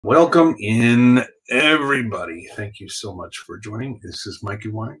Welcome in, everybody. Thank you so much for joining. This is Mikey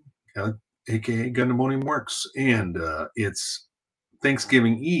Wine, aka Gundam Morning Works, and it's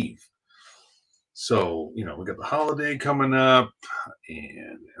Thanksgiving Eve. So, we got the holiday coming up,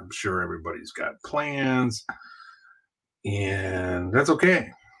 and I'm sure everybody's got plans, and that's okay.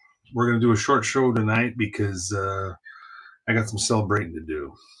 We're going to do a short show tonight because I got some celebrating to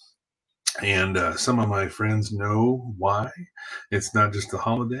do. And some of my friends know why. It's not just a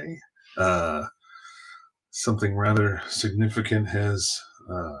holiday. Something rather significant has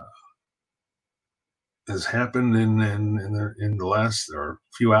happened in the last or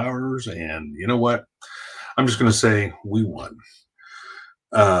few hours, and you know what? I'm just going to say we won.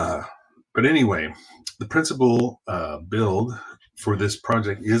 But anyway, the principal build for this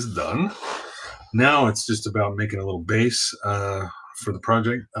project is done. Now it's just about making a little base for the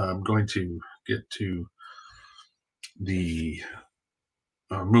project. I'm going to get to the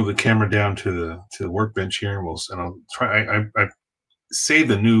move the camera down to the workbench here, and I'll try. I saved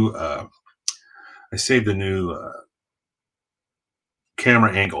the new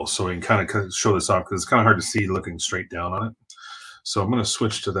camera angle so we can kind of show this off because it's kind of hard to see looking straight down on it. So I'm going to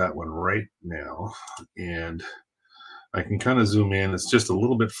switch to that one right now, and I can kind of zoom in. It's just a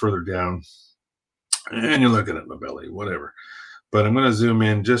little bit further down, and you're looking at my belly, whatever. But I'm going to zoom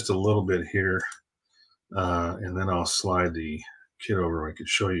in just a little bit here, and then I'll slide the kit over. I could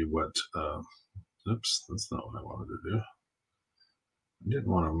show you what. Oops, that's not what I wanted to do. I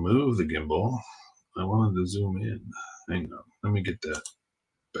didn't want to move the gimbal. I wanted to zoom in. Hang on. Let me get that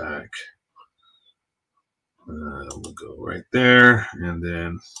back. We'll go right there, and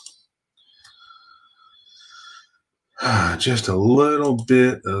then just a little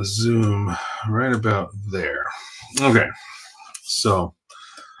bit of zoom right about there. Okay, so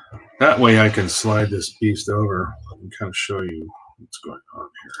that way I can slide this beast over and kind of show you what's going on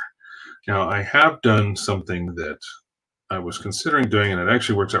here. Now, I have done something that I was considering doing, and it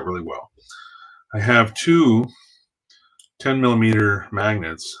actually works out really well. I have two 10mm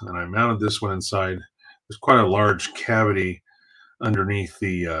magnets, and I mounted this one inside. There's quite a large cavity underneath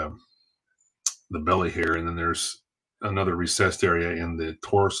the belly here, and then there's another recessed area in the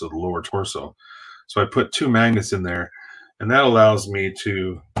torso, the lower torso. So I put two magnets in there, and that allows me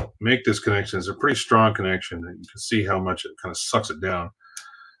to make this connection. It's a pretty strong connection, and you can see how much it kind of sucks it down.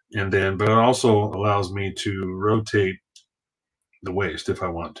 And then, but it also allows me to rotate the waist if I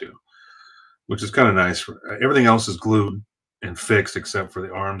want to, which is kind of nice. Everything else is glued and fixed except for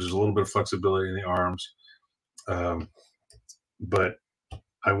the arms. There's a little bit of flexibility in the arms. But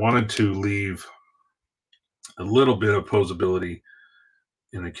I wanted to leave a little bit of posability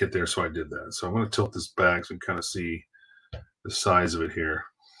in the kit there, so I did that. So I'm going to tilt this back so you can kind of see the size of it here.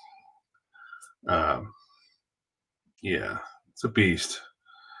 Yeah, it's a beast.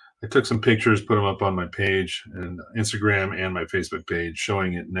 I took some pictures, put them up on my page and Instagram and my Facebook page,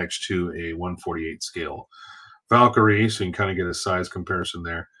 showing it next to a 1/48 scale Valkyrie, so you can kind of get a size comparison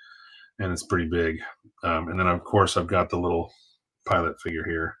there, and it's pretty big. And then, of course, I've got the little pilot figure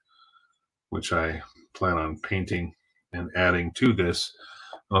here, which I plan on painting and adding to this.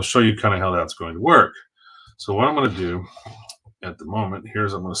 And I'll show you kind of how that's going to work. So what I'm going to do at the moment here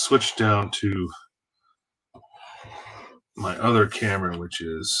is I'm going to switch down to my other camera, which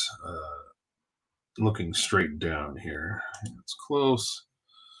is looking straight down here. It's close.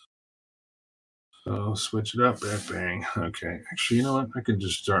 So switch it up, bang, bang. Okay, actually, you know what? I can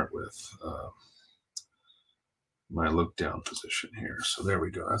just start with my look down position here. So there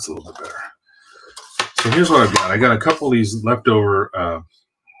we go. That's a little bit better. So here's what I've got. I got a couple of these leftover.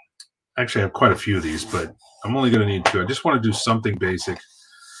 Actually, I have quite a few of these, but I'm only going to need two. I just want to do something basic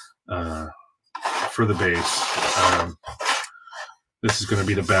for the base. This is going to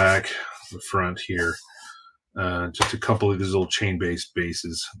be the back, the front here. Just a couple of these little chain-based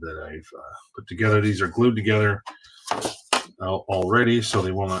bases that I've put together. These are glued together already, so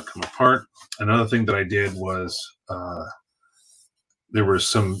they will not come apart. Another thing that I did was there were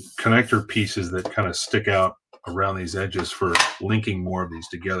some connector pieces that kind of stick out around these edges for linking more of these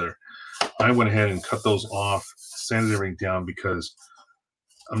together. I went ahead and cut those off, sanded everything down, because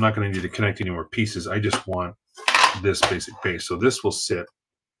I'm not going to need to connect any more pieces. I just want this basic base. So this will sit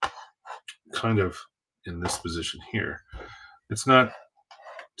kind of in this position here. It's not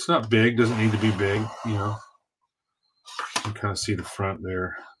big, doesn't need to be big, you know. You can kind of see the front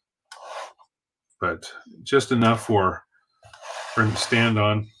there, but just enough for him to stand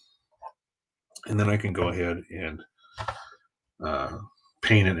on, and then I can go ahead and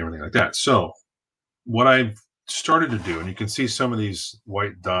paint it and everything like that. So what I've started to do, and you can see some of these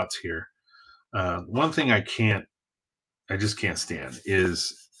white dots here. One thing I just can't stand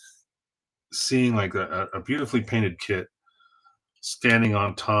is seeing like a beautifully painted kit standing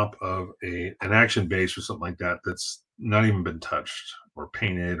on top of an action base or something like that that's not even been touched or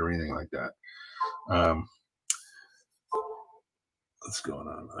painted or anything like that. What's going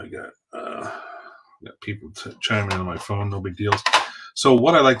on? I got people chiming in on my phone. No big deals. So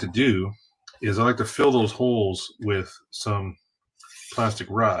what I like to do is I like to fill those holes with some plastic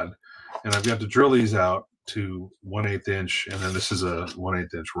rod, and I've got to drill these out to 1/8 inch, and then this is a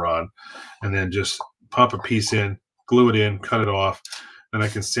 1/8 inch rod, and then just pop a piece in, glue it in, cut it off, and I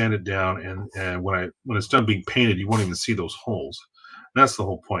can sand it down. And when it's done being painted, you won't even see those holes. And that's the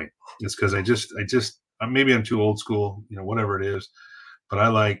whole point. It's because maybe I'm too old school, whatever it is, but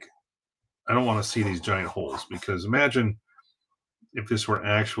I don't want to see these giant holes, because imagine if this were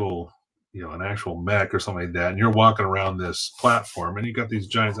actual, an actual mech or something like that, and you're walking around this platform and you got these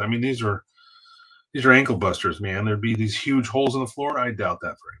giants. I mean, these are ankle busters, man. There'd be these huge holes in the floor. I doubt that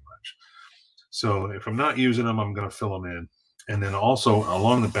very much. So if I'm not using them, I'm going to fill them in. And then also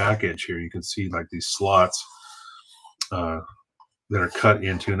along the back edge here, you can see like these slots that are cut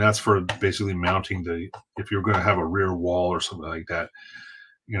into, and that's for basically mounting if you're going to have a rear wall or something like that,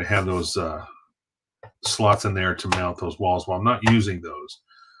 you're going to have those slots in there to mount those walls. Well, I'm not using those.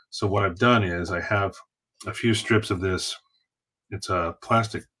 So what I've done is I have a few strips of this. It's a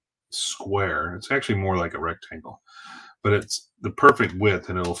plastic square. It's actually more like a rectangle, but it's the perfect width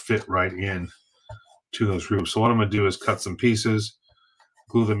and it'll fit right in to those grooves. So what I'm going to do is cut some pieces,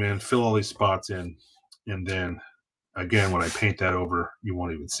 glue them in, fill all these spots in, and then again, when I paint that over, you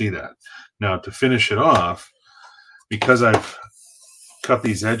won't even see that. Now to finish it off, because I've cut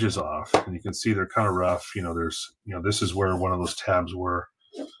these edges off, and you can see they're kind of rough. This is where one of those tabs were.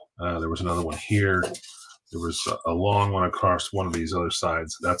 There was another one here. There was a long one across one of these other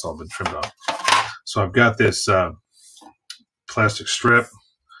sides. That's all been trimmed off. So I've got this plastic strip,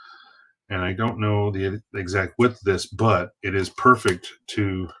 and I don't know the exact width of this, but it is perfect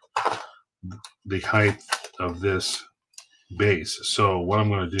to the height of this base. So what I'm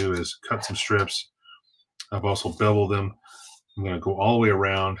going to do is cut some strips. I've also beveled them. I'm going to go all the way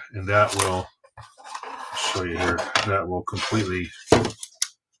around, and that will show you here. That will completely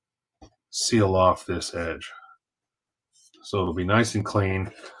seal off this edge. So it'll be nice and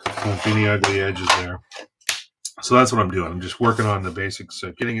clean. Won't be any ugly edges there. So that's what I'm doing. I'm just working on the basics,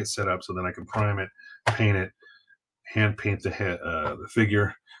 getting it set up so then I can prime it, paint it, hand paint the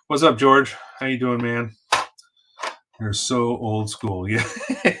figure. What's up, George? How you doing, man? You're so old school. Yeah.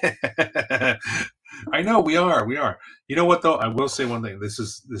 I know we are. You know what though? I will say one thing. This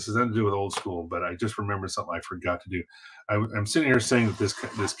is nothing to do with old school, but I just remembered something I forgot to do. I'm sitting here saying that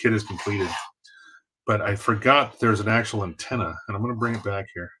this kit is completed, but I forgot there's an actual antenna, and I'm going to bring it back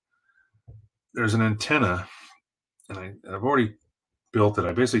here. There's an antenna, and I've already built it.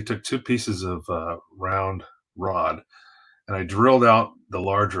 I basically took two pieces of round rod, and I drilled out the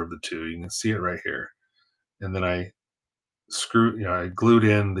larger of the two. You can see it right here, and then I glued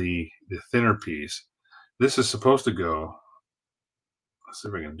in the thinner piece. This is supposed to go, let's see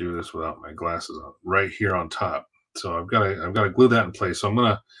if I can do this without my glasses on, right here on top. So I've got to glue that in place. So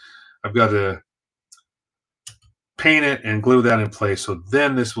I've got to paint it and glue that in place. So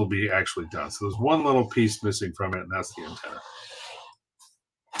then this will be actually done. So there's one little piece missing from it, and that's the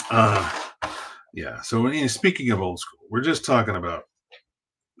antenna. Yeah. So speaking of old school, we're just talking about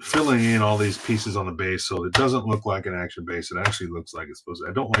filling in all these pieces on the base so it doesn't look like an action base. It actually looks like it's supposed to.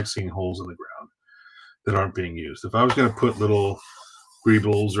 I don't like seeing holes in the ground that aren't being used. If I was going to put little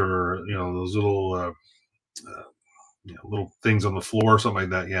greebles or those little little things on the floor or something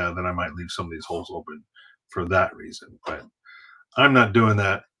like that, yeah, then I might leave some of these holes open for that reason. But I'm not doing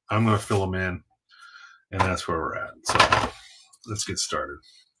that. I'm going to fill them in, and that's where we're at. So let's get started.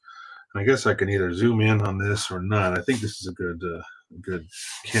 And I guess I can either zoom in on this or not. I think this is a good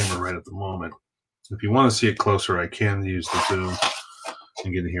camera right at the moment. If you want to see it closer, I can use the zoom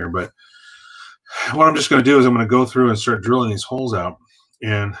and get in here. But what I'm just going to do is I'm going to go through and start drilling these holes out.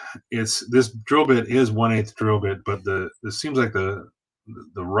 And this drill bit is 1/8 drill bit, but it seems like the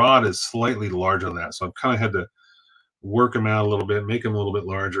rod is slightly larger than that. So I've kind of had to work them out a little bit, make them a little bit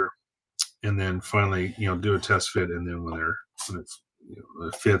larger, and then finally, do a test fit. And then when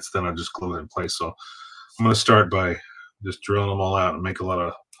it fits, then I'll just glue it in place. So I'm going to start by just drilling them all out and make a lot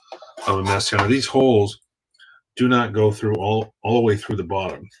of a mess here. Now, these holes do not go through all the way through the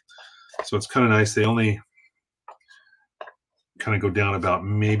bottom. So it's kind of nice. They only kind of go down about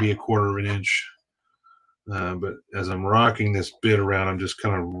maybe 1/4 of an inch. But as I'm rocking this bit around, I'm just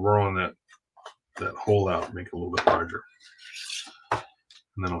kind of rolling that hole out and make it a little bit larger.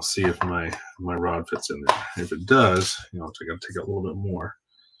 And then I'll see if my rod fits in there. If it does, I got to take out a little bit more.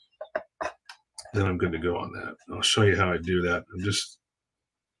 then I'm good to go on that. I'll show you how I do that. I'm just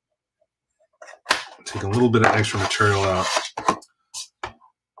take a little bit of extra material out.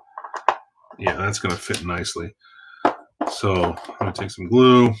 Yeah, that's going to fit nicely. So I'm going to take some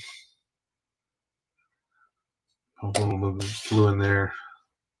glue, put a little bit of glue in there,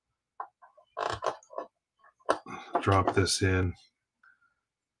 drop this in,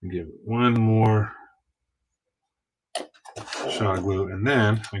 and give it one more shot of glue, and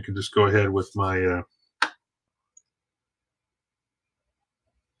then I can just go ahead with my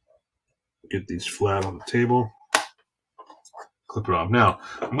get these flat on the table, clip it off. Now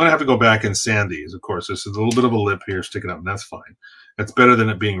I'm going to have to go back and sand these. Of course, there's a little bit of a lip here sticking up, and that's fine. That's better than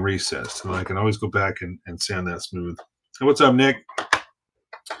it being recessed, and I can always go back and sand that smooth. Hey, what's up, Nick?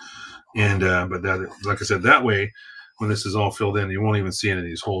 And but that, like I said, that way when this is all filled in, you won't even see any of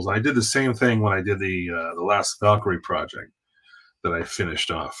these holes. I did the same thing when I did the last Valkyrie project that I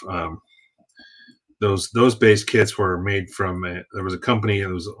finished off. Those base kits were made from there was a company. It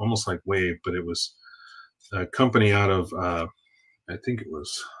was almost like Wave, but it was a company out of I think it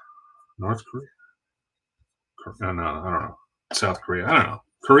was North Korea. No, I don't know. South Korea. I don't know.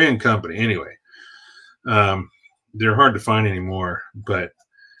 Korean company. Anyway, they're hard to find anymore, but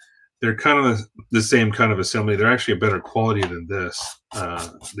they're kind of the same kind of assembly. They're actually a better quality than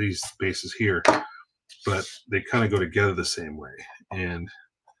these bases here, but they kind of go together the same way. And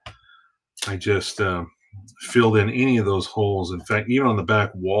I just filled in any of those holes. In fact, even on the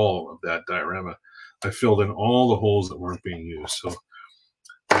back wall of that diorama, I filled in all the holes that weren't being used. So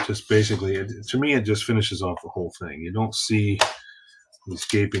just basically, to me, it just finishes off the whole thing. You don't see these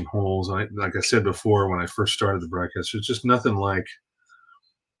gaping holes. Like I said before, when I first started the broadcast, there's just nothing like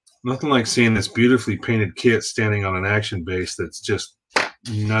seeing this beautifully painted kit standing on an action base that's just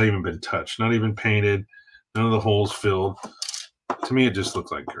not even been touched, not even painted, none of the holes filled. To me, it just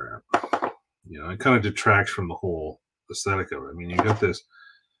looks like crap. You know, it kind of detracts from the whole aesthetic of it. I mean, you got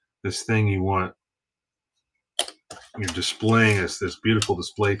this thing you want. You're displaying this beautiful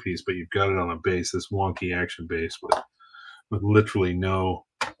display piece, but you've got it on a base, this wonky action base with literally no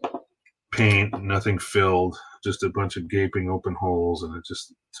paint, nothing filled, just a bunch of gaping open holes, and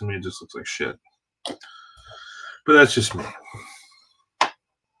to me it just looks like shit. But that's just me.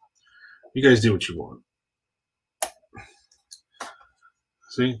 You guys do what you want.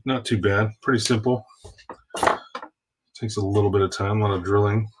 See, not too bad, pretty simple. Takes a little bit of time, a lot of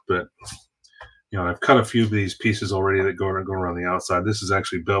drilling, but you know, I've cut a few of these pieces already that go around the outside. This is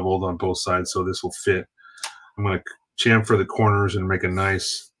actually beveled on both sides, so this will fit. I'm going to chamfer the corners and make a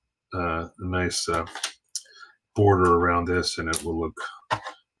nice border around this, and it will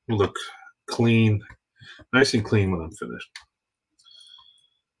look clean, nice and clean when I'm finished.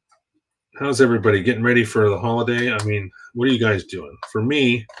 How's everybody getting ready for the holiday? I mean, what are you guys doing? For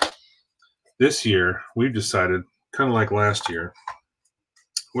me, this year we've decided, kind of like last year,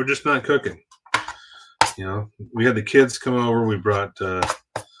 we're just not cooking. You know, we had the kids come over. We brought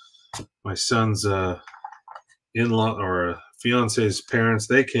my son's in-law or fiance's parents.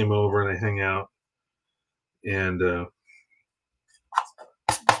 They came over and they hang out, and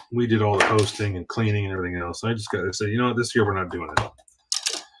we did all the hosting and cleaning and everything else. I just got to say, you know what, this year we're not doing it.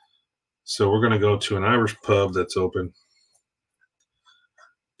 So we're going to go to an Irish pub that's open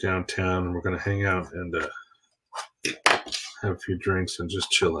downtown, and we're going to hang out and have a few drinks and just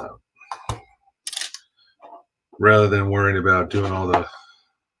chill out, rather than worrying about doing all the,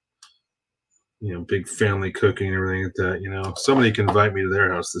 you know, big family cooking and everything like that. You know, somebody can invite me to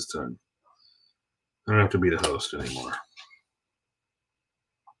their house this time. I don't have to be the host anymore.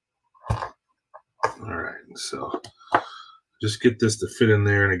 All right, so just get this to fit in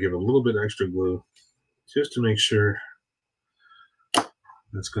there, and I give a little bit extra glue just to make sure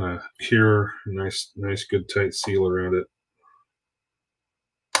it's going to cure. Nice, good, tight seal around it.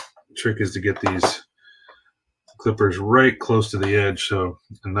 The trick is to get these clippers right close to the edge, so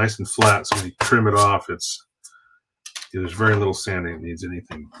nice and flat, so when you trim it off, there's very little sanding that needs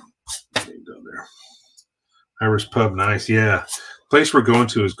anything being done there. Irish pub, nice. Yeah, the place we're going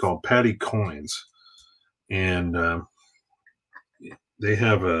to is called Paddy Coins, and they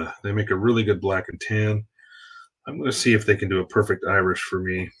make a really good black and tan. I'm going to see if they can do a perfect Irish for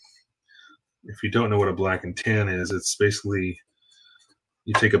me. If you don't know what a black and tan is, it's basically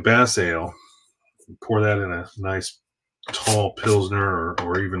you take a Bass ale, pour that in a nice tall Pilsner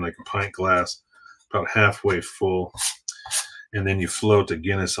or even like a pint glass, about halfway full, and then you float a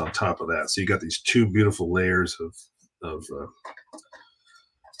Guinness on top of that. So you got these two beautiful layers of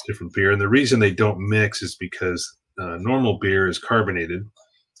different beer. And the reason they don't mix is because normal beer is carbonated,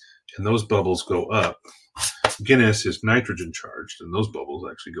 and those bubbles go up. Guinness is nitrogen charged, and those bubbles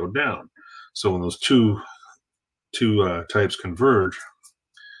actually go down. So when those two types converge,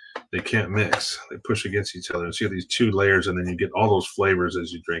 they can't mix. They push against each other. And so you have these two layers, and then you get all those flavors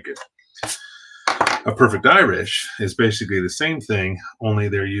as you drink it. A perfect Irish is basically the same thing, only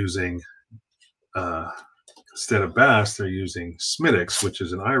they're using, instead of Bass, they're using Smithwick's, which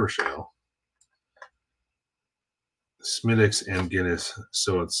is an Irish ale. Smithwick's and Guinness.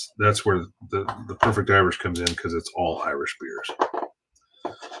 So that's where the perfect Irish comes in, because it's all Irish beers.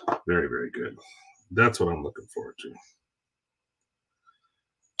 Very, very good. That's what I'm looking forward to.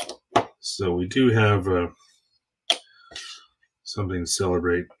 So we do have something to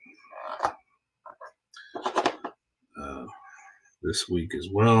celebrate this week as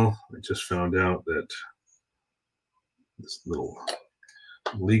well. I just found out that this little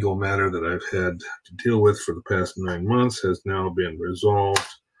legal matter that I've had to deal with for the past 9 months has now been resolved,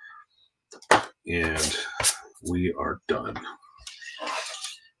 and we are done.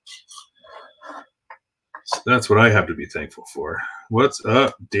 So that's what I have to be thankful for. What's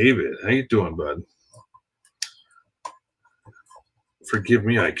up, David? How you doing, bud? Forgive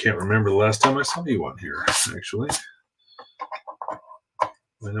me, I can't remember the last time I saw you on here, actually.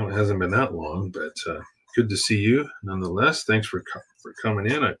 I know it hasn't been that long, but good to see you nonetheless. Thanks for coming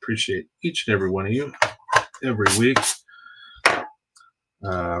in. I appreciate each and every one of you every week.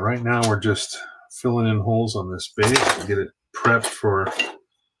 Right now, we're just filling in holes on this base to get it prepped for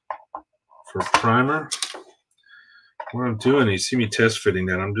primer. What I'm doing, you see me test fitting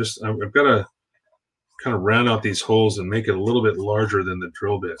that. I've got to kind of round out these holes and make it a little bit larger than the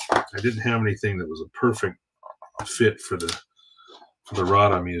drill bit. I didn't have anything that was a perfect fit for the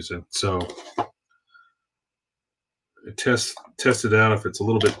rod I'm using, so I test it out. If it's a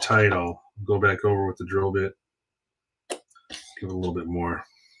little bit tight, I'll go back over with the drill bit, give it a little bit more.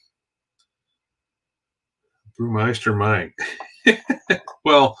 Brewmeister Mike.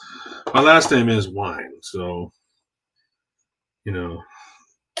 Well, my last name is Wine, so you know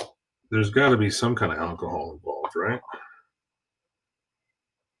there's got to be some kind of alcohol involved, right?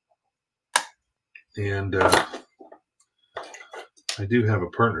 And I do have a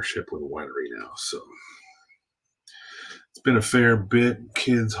partnership with a winery now, so it's been a fair bit.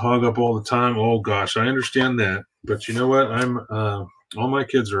 Kids hog up all the time. Oh gosh, I understand that, but you know what? All my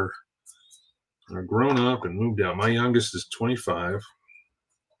kids are grown up and moved out. My youngest is 25.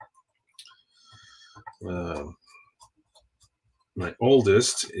 My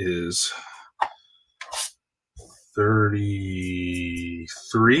oldest is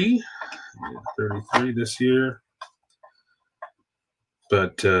 33. 33 this year.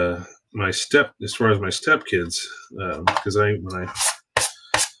 But as far as my stepkids, because when I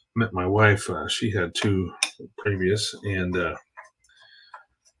met my wife, she had 2 previous, and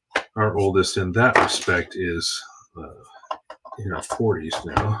our oldest in that respect is in her 40s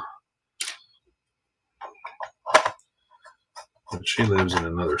now. But she lives in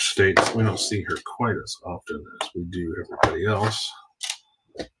another state, so we don't see her quite as often as we do everybody else.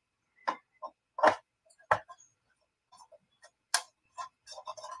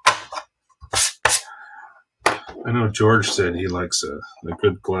 I know George said he likes a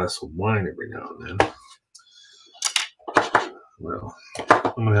good glass of wine every now and then. Well,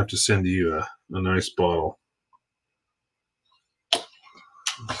 I'm going to have to send you a nice bottle.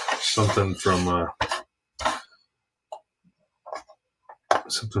 Something from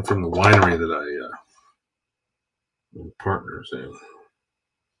the winery that I'm partners in.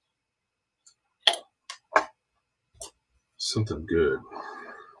 Something good.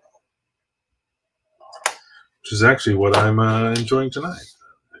 Which is actually what I'm enjoying tonight.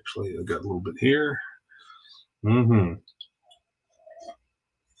 Actually, I got a little bit here.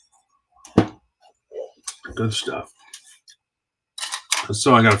 Good stuff.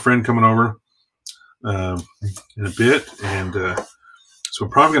 So I got a friend coming over in a bit, and so we're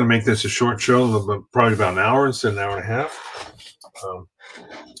probably going to make this a short show, probably about an hour instead of an hour and a half.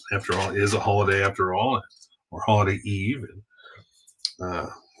 After all, it is a holiday after all, or holiday eve, and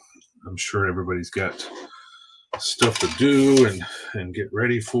I'm sure everybody's got stuff to do and get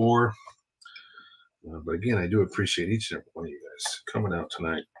ready for. But again, I do appreciate each and every one of you guys coming out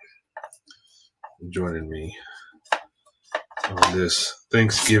tonight and joining me on this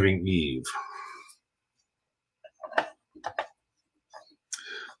Thanksgiving Eve.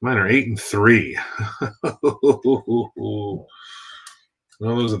 Mine are 8 and 3. Well,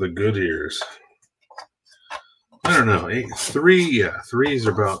 those are the good years. I don't know. 8, 3, yeah. 3s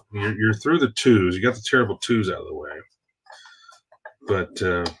are about, you're through the 2s. You got the terrible 2s out of the way. But,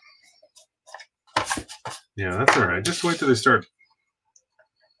 yeah, that's all right. Just wait till they start.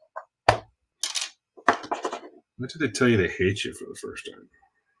 Wait till they tell you they hate you for the first time.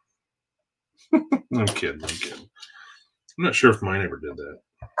 I'm kidding. I'm not sure if mine ever did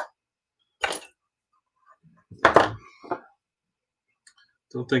that.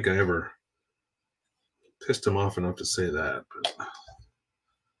 Don't think I ever pissed him off enough to say that, but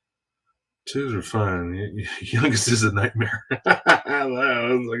twos are fine. Youngest is a nightmare. Like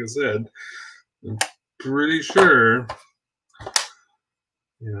I said, I'm pretty sure.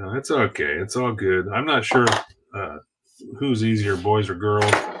 It's okay. It's all good. I'm not sure who's easier, boys or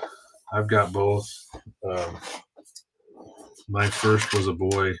girls. I've got both. My first was a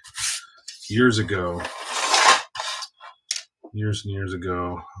boy years and years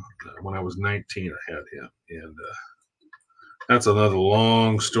ago. When I was 19, I had him. And that's another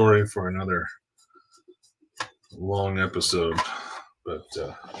long story for another long episode. But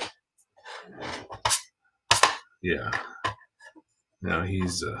yeah. Now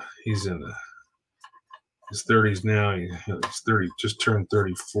he's in his 30s now. He's 30, just turned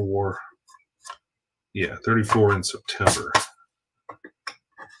 34. Yeah, 34 in September.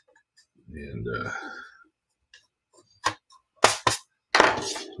 And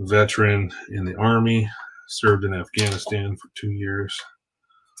veteran in the Army, served in Afghanistan for 2 years.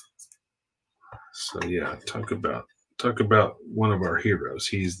 So yeah, talk about one of our heroes.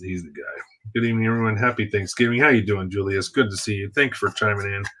 He's the guy. Good evening, everyone. Happy Thanksgiving. How you doing, Julius? Good to see you. Thanks for chiming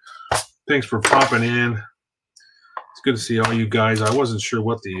in. Thanks for popping in. It's good to see all you guys. I wasn't sure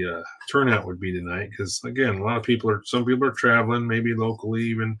what the turnout would be tonight because, again, some people are traveling, maybe locally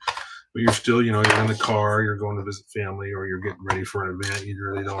even, but you're still, you're in the car, you're going to visit family, or you're getting ready for an event. You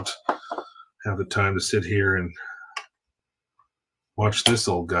really don't have the time to sit here and watch this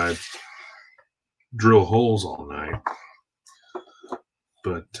old guy drill holes all night.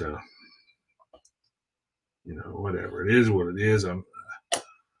 But whatever, it is what it is. I'm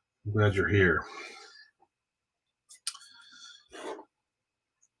glad you're here.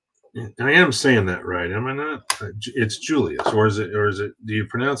 I am saying that right, am I not? It's Julius, or is it? Do you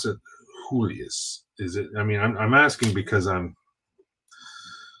pronounce it Julius? Is it? I mean, I'm asking because I'm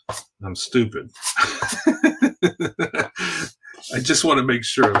stupid. I just want to make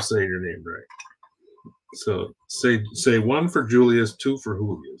sure I'm saying your name right. So say one for Julius, two for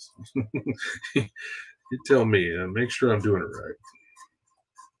Julius. You tell me. Make sure I'm doing it right.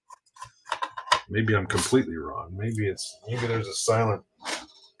 Maybe I'm completely wrong. Maybe there's a silent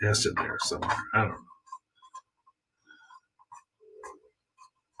S in there somewhere. I don't know.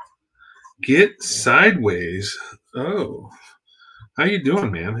 Get sideways. Oh, how you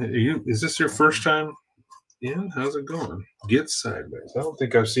doing, man? Is this your first time in? How's it going? Get sideways. I don't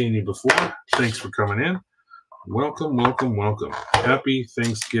think I've seen you before. Thanks for coming in. Welcome, welcome, welcome. Happy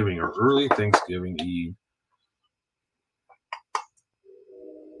Thanksgiving or early Thanksgiving Eve.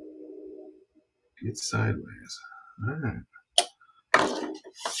 Get sideways. All right.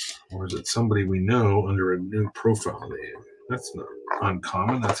 Or is it somebody we know under a new profile name? That's not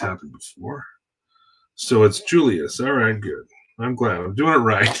uncommon. That's happened before. So it's Julius. All right, good. I'm glad. I'm doing it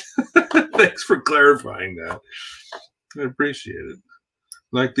right. Thanks for clarifying that. I appreciate it.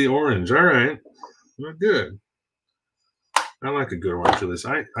 Like the orange. All right. Well, good. I like a good orange Julius.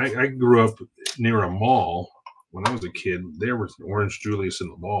 I grew up near a mall. When I was a kid, there was an orange Julius in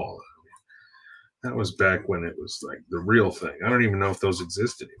the mall. That was back when it was like the real thing. I don't even know if those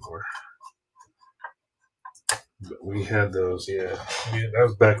exist anymore. But we had those, yeah. That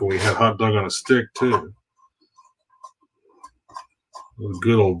was back when we had hot dog on a stick, too. Those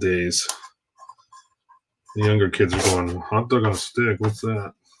good old days. The younger kids are going, hot dog on a stick, what's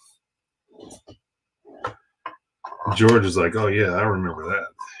that? George is like, oh, yeah, I remember that.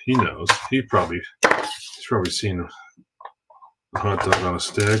 He knows. He's probably seen a hot dog on a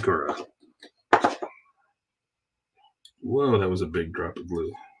stick or a... Whoa, that was a big drop of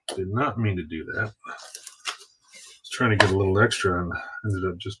glue. Did not mean to do that. Trying to get a little extra and ended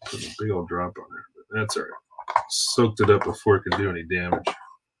up just putting a big old drop on there, but that's all right. Soaked it up before it could do any damage.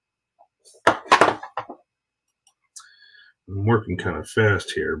 I'm working kind of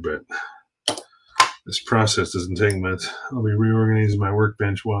fast here, but this process doesn't take much. I'll be reorganizing my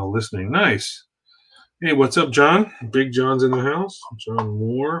workbench while listening. Nice. Hey, what's up, John? Big John's in the house. John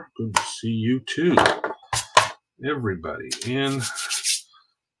Moore, good to see you too. Everybody in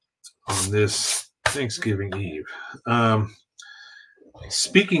on this Thanksgiving Eve.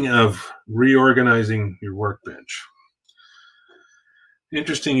 Speaking of reorganizing your workbench,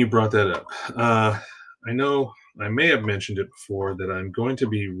 interesting you brought that up. I know I may have mentioned it before that I'm going to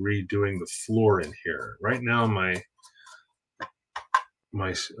be redoing the floor in here. Right now, my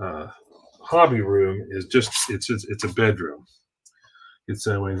hobby room is it's a bedroom. It's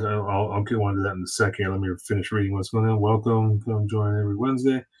anyways. I'll get on to that in a second. Let me finish reading what's going on. Welcome, come join every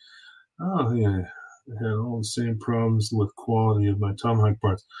Wednesday. Oh, yeah. I had all the same problems with quality of my Tomahawk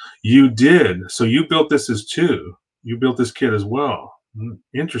parts. You did. So you built this as two. You built this kit as well.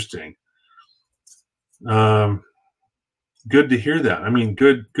 Interesting. Um, Good to hear that. I mean,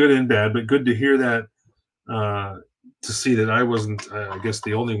 good and bad, but good to hear that. Uh, to see that I wasn't, I guess,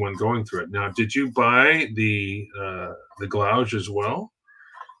 the only one going through it. Now, did you buy the gouge as well?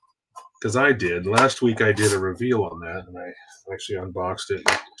 Because I did. Last week I did a reveal on that, and I actually unboxed it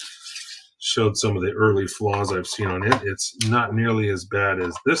and showed some of the early flaws I've seen on it. It's not nearly as bad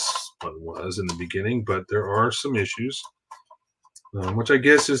as this one was in the beginning, but there are some issues, which I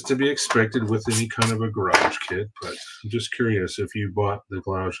guess is to be expected with any kind of a garage kit. But I'm just curious if you bought the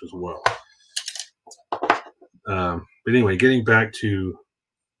gouge as well. But anyway, getting back to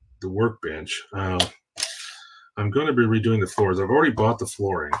the workbench, I'm going to be redoing the floors. I've already bought the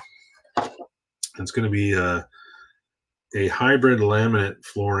flooring. It's going to be a hybrid laminate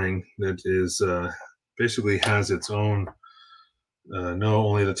flooring that is basically has its own. No,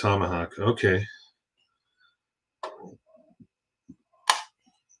 only the Tomahawk. Okay.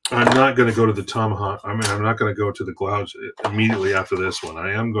 I'm not going to go to the Tomahawk. I mean, I'm not going to go to the gouge immediately after this one.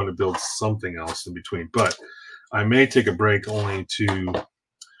 I am going to build something else in between, but I may take a break only to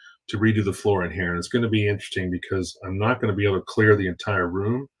redo the floor in here. And it's going to be interesting because I'm not going to be able to clear the entire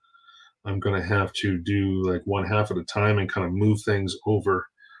room. I'm going to have to do like one half at a time and kind of move things over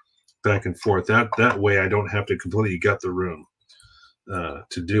back and forth. That way I don't have to completely gut the room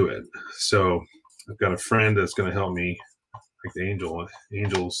to do it. So I've got a friend that's going to help me, like the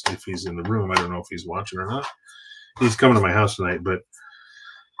Angels, if he's in the room. I don't know if he's watching or not. He's coming to my house tonight, but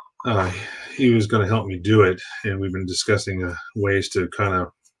he was going to help me do it. And we've been discussing ways to kind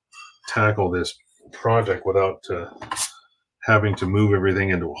of tackle this project without having to move everything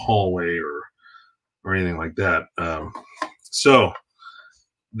into a hallway or anything like that. So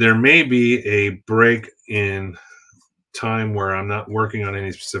there may be a break in time where I'm not working on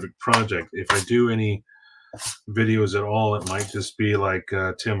any specific project. If I do any videos at all, it might just be like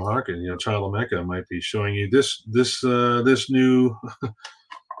Tim Hawkins, Child of Mecca might be showing you this new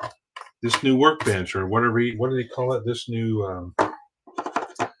this new workbench or whatever. What do they call it? This new I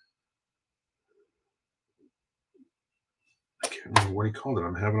can't remember what he called it.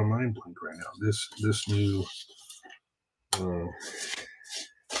 I'm having a mind blank right now. This new what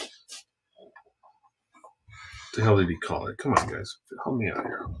the hell did he call it? Come on, guys, help me out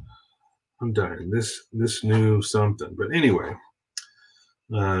here. I'm dying. This new something. But anyway,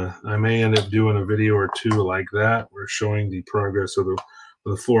 I may end up doing a video or two like that. We're showing the progress of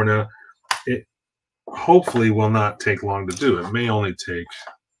the floor. Now, it hopefully will not take long to do. It may only take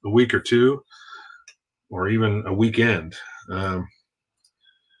a week or two, or even a weekend.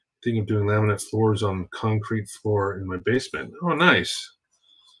 Thinking of doing laminate floors on concrete floor in my basement. Oh, nice.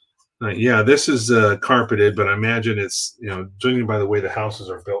 Yeah, this is carpeted, but I imagine it's, judging by the way the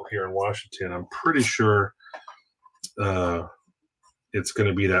houses are built here in Washington, I'm pretty sure it's going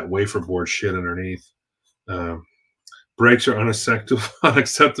to be that wafer board shit underneath. Breaks are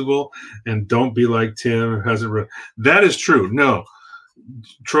unacceptable, and don't be like Tim. That is true. No,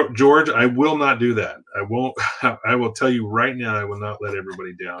 George, I will not do that. I won't. I will tell you right now, I will not let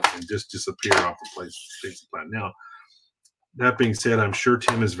everybody down and just disappear off the face of the planet. Now, that being said, I'm sure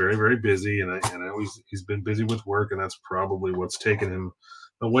Tim is very, very busy, and he's been busy with work, and that's probably what's taken him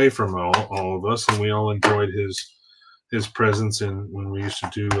away from all of us. And we all enjoyed his presence when we used to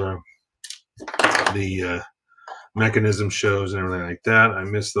do the mechanism shows and everything like that. I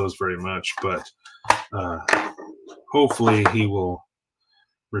miss those very much, but hopefully he will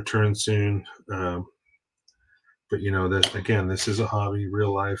return soon. But that again, this is a hobby.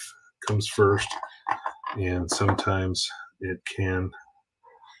 Real life comes first, and sometimes it can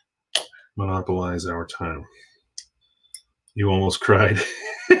monopolize our time. You almost cried.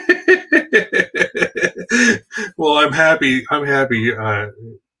 Well, I'm happy. I'm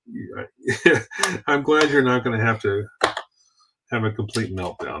glad you're not going to have a complete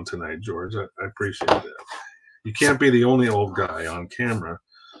meltdown tonight, George. I appreciate that. You can't be the only old guy on camera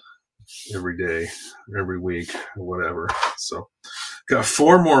every day, every week, or whatever. So, got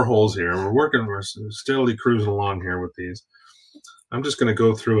 4 more holes here. We're steadily cruising along here with these. I'm just going to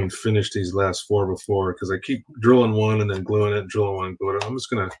go through and finish these last 4 before, because I keep drilling one and then gluing it, drilling one, gluing it. I'm just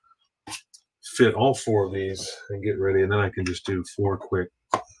going to fit all 4 of these and get ready, and then I can just do 4 quick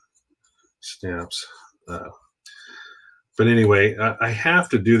snaps. But anyway, I have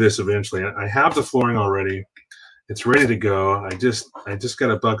to do this eventually. I have the flooring already. It's ready to go. I just got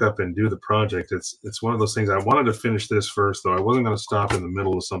to buck up and do the project. It's one of those things. I wanted to finish this first, though. I wasn't going to stop in the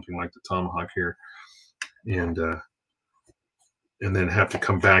middle of something like the Tomahawk here, and and then have to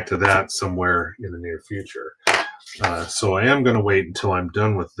come back to that somewhere in the near future. So I am going to wait until I'm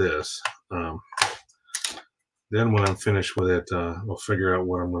done with this. Then when I'm finished with it, I'll figure out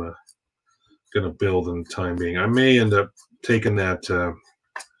what I'm going to build in the time being. I may end up taking that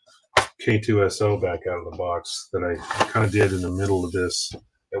K2SO back out of the box that I kind of did in the middle of this.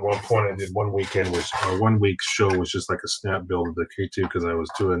 At one point, I did one weekend, which 1 week show was just like a snap build of the K2 because I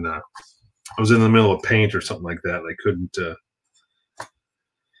was doing I was in the middle of paint or something like that. I couldn't.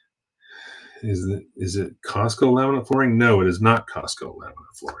 Is it Costco laminate flooring? No, it is not Costco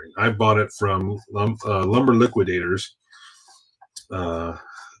laminate flooring. I bought it from Lumber Liquidators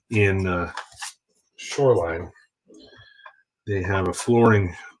in Shoreline. They have a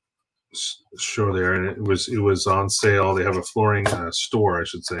flooring show there, and it was on sale. They have a flooring store, I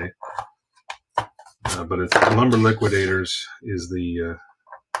should say. But it's Lumber Liquidators is the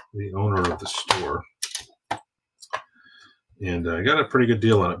owner of the store. And I got a pretty good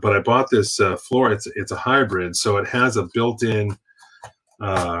deal on it. But I bought this floor. It's a hybrid, so it has a built-in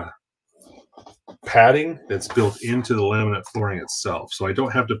padding that's built into the laminate flooring itself. So I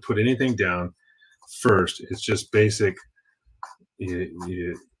don't have to put anything down first. It's just basic.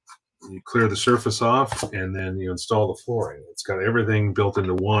 You clear the surface off, and then you install the flooring. It's got everything built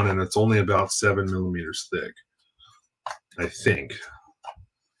into one, and it's only about 7 millimeters thick, I think. I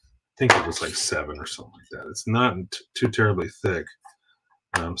think it was like 7 or something like that. It's not too terribly thick,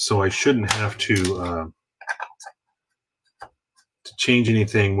 so I shouldn't have to change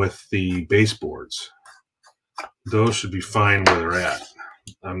anything with the baseboards. Those should be fine where they're at.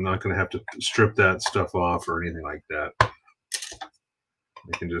 I'm not going to have to strip that stuff off or anything like that. I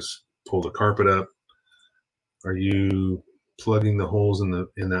can just pull the carpet up. Are you plugging the holes in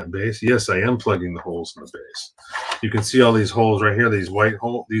that base? Yes, I am plugging the holes in the base. You can see all these holes right here, these white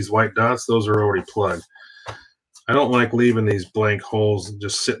dots, those are already plugged. I don't like leaving these blank holes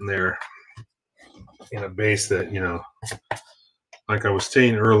just sitting there in a base that, like I was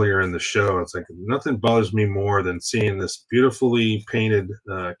saying earlier in the show, it's like nothing bothers me more than seeing this beautifully painted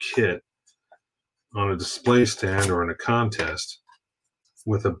kit on a display stand or in a contest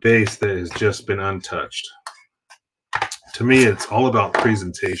with a base that has just been untouched. To me, it's all about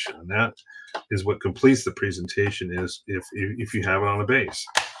presentation, and that is what completes the presentation is if you have it on a base.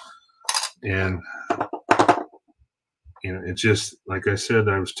 And it's just like I said,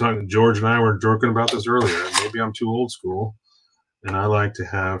 I was talking, George and I were joking about this earlier. Maybe I'm too old school, and I like to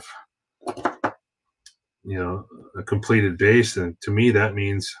have a completed base, and to me that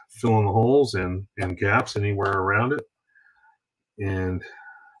means filling the holes and gaps anywhere around it, and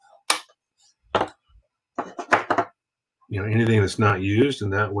anything that's not used,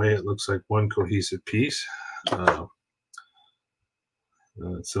 and that way it looks like one cohesive piece.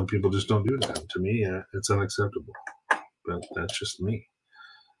 Some people just don't do that. To me, it's unacceptable, but that's just me.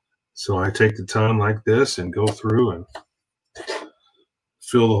 So I take the time like this and go through and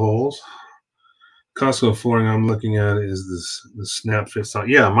fill the holes. Costco flooring I'm looking at is the snap fit sock.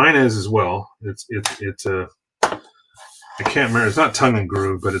 Yeah, mine is as well. It's I can't remember. It's not tongue and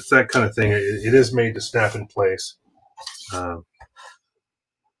groove, but it's that kind of thing. It is made to snap in place. And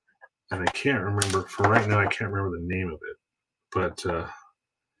I can't remember, for right now, I can't remember the name of it. But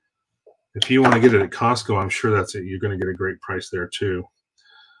if you want to get it at Costco, I'm sure that's it. You're going to get a great price there too.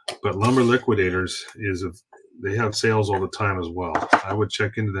 But Lumber Liquidators they have sales all the time as well. I would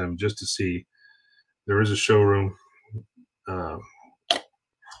check into them just to see. There is a showroom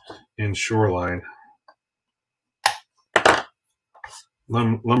in Shoreline.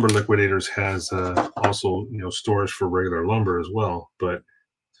 Lumber Liquidators has also stores for regular lumber as well, but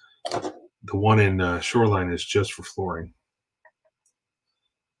the one in Shoreline is just for flooring.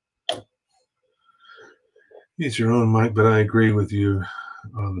 It's your own, Mike, but I agree with you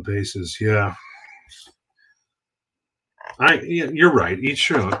on the bases. Yeah, you're right. Each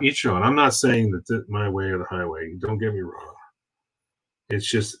own. I'm not saying that my way or the highway. Don't get me wrong.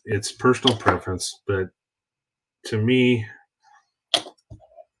 It's personal preference, but to me,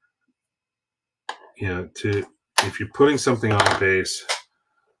 if you're putting something on a base,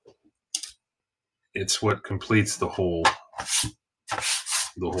 it's what completes the whole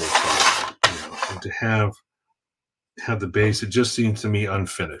product. And to have the base, it just seems to me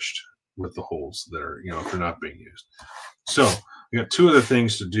unfinished with the holes that are, if they're not being used. So we got two other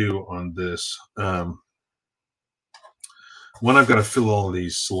things to do on this. One, I've got to fill all of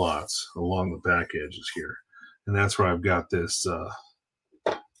these slots along the back edges here, and that's where I've got this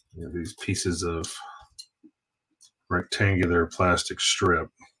these pieces of rectangular plastic strip,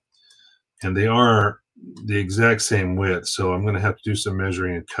 and they are the exact same width, so I'm going to have to do some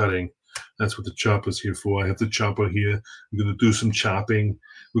measuring and cutting That's what the chopper's here for. I have the chopper here. We're going to do some chopping.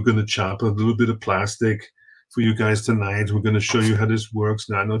 We're going to chop a little bit of plastic for you guys tonight. We're going to show you how this works.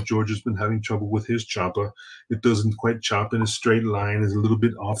 Now, I know George has been having trouble with his chopper. It doesn't quite chop in a straight line. It's a little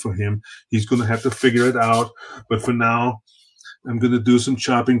bit off for him. He's going to have to figure it out. But for now, I'm going to do some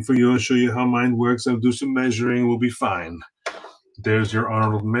chopping for you and show you how mine works. I'll do some measuring. We'll be fine. There's your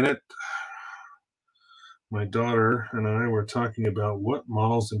honorable minute. My daughter and I were talking about what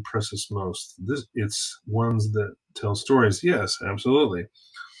models impress us most. It's ones that tell stories. Yes, absolutely.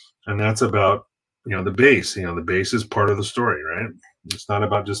 And that's about, the base. The base is part of the story, right? It's not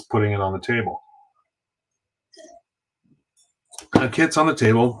about just putting it on the table. Kits on the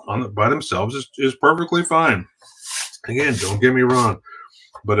table by themselves is perfectly fine. Again, don't get me wrong.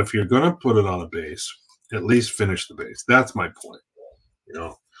 But if you're going to put it on a base, at least finish the base. That's my point.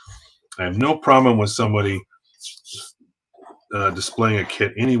 I have no problem with somebody displaying a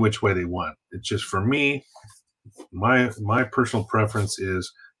kit any which way they want. It's just, for me, my personal preference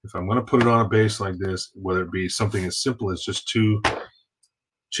is, if I'm going to put it on a base like this, whether it be something as simple as just 2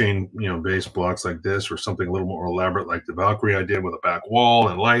 chain, base blocks like this, or something a little more elaborate like the Valkyrie I did with a back wall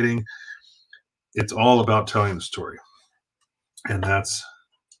and lighting, it's all about telling the story. And that's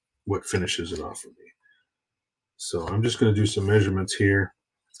what finishes it off for me. So I'm just going to do some measurements here.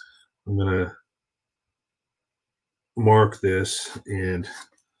 I'm going to mark this and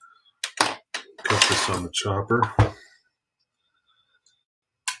cut this on the chopper.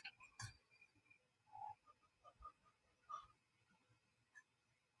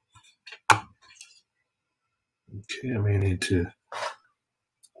 Okay, I may need to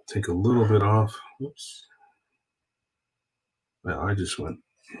take a little bit off. Oops. Well, I just went.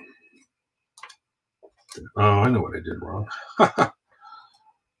 Oh, I know what I did wrong.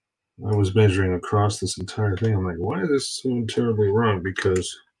 I was measuring across this entire thing. I'm like, why is this so terribly wrong?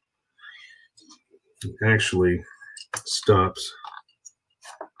 Because it actually stops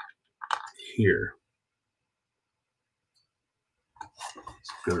here. So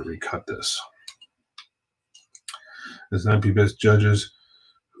I've got to recut this. Let's not be best judges.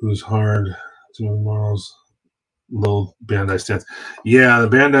 Who's hard to models? Low Bandai stance. Yeah, the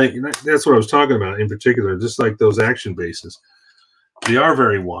Bandai, that's what I was talking about in particular. Just like those action bases, they are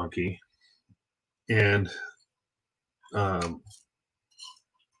very wonky. And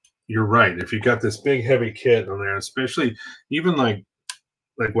you're right. If you got this big heavy kit on there, especially even like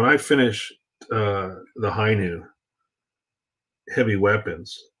when I finish the Hainu heavy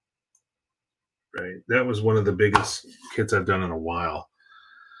weapons, right? That was one of the biggest kits I've done in a while.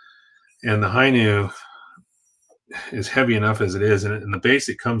 And the Hainu is heavy enough as it is, and the base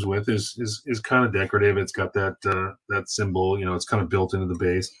it comes with is kind of decorative. It's got that that symbol, it's kind of built into the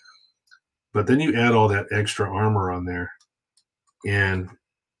base. But then you add all that extra armor on there, and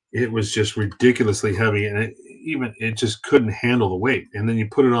it was just ridiculously heavy, and it just couldn't handle the weight. And then you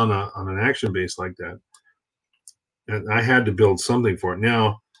put it on an action base like that, and I had to build something for it.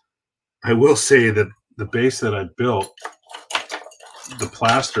 Now, I will say that the base that I built, the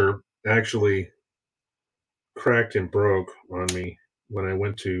plaster actually cracked and broke on me when I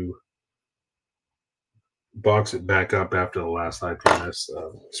went to box it back up after the last IPMS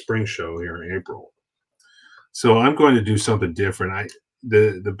spring show here in April. So I'm going to do something different.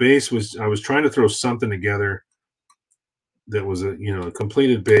 The base was, I was trying to throw something together that was a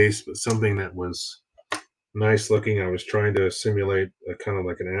completed base, but something that was nice looking. I was trying to simulate a kind of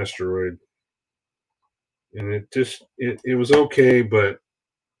like an asteroid, and it was okay, but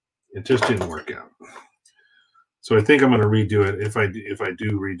it just didn't work out. So I think I'm going to redo it. If I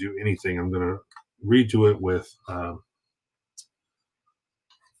do redo anything, I'm going to redo it with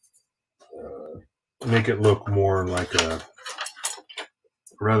make it look more like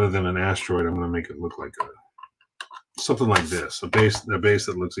rather than an asteroid, I'm going to make it look like something like this, a base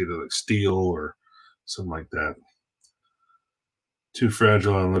that looks either like steel or something like that. Too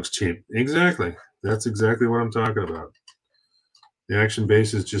fragile and looks cheap. Exactly. That's exactly what I'm talking about. The action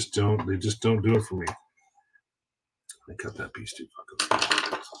bases just don't do it for me. I cut that piece too fucking.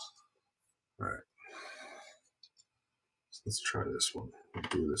 All right. So let's try this one. We'll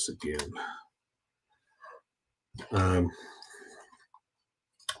do this again.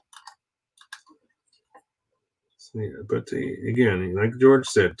 But again, like George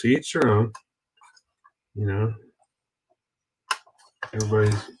said, to each their own.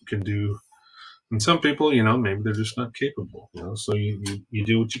 Everybody can do, and some people, maybe they're just not capable. So you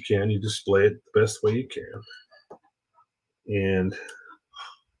do what you can. You display it the best way you can, and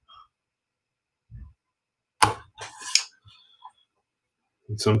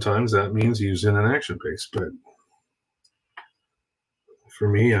sometimes that means using an action base. But for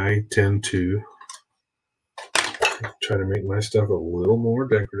me, I tend to try to make my stuff a little more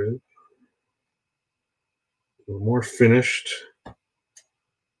decorative, a little more finished.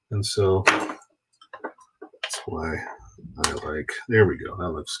 And so that's why I like, there we go, that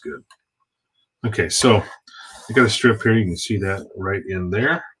looks good. Okay, so I got a strip here, you can see that right in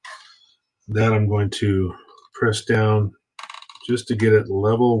there. That I'm going to press down just to get it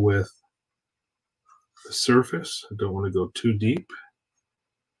level with the surface. I don't want to go too deep.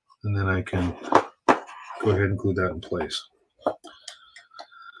 And then I can go ahead and glue that in place.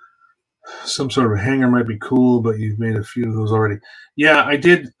 Some sort of hanger might be cool, but you've made a few of those already. Yeah, I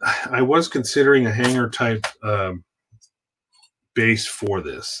did. I was considering a hanger type base for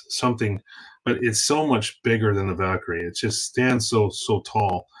this, something, but it's so much bigger than the Valkyrie. It just stands so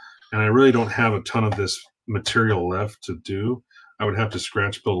tall, and I really don't have a ton of this material left to do. I would have to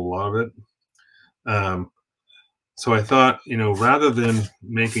scratch build a lot of it. So I thought, you know, rather than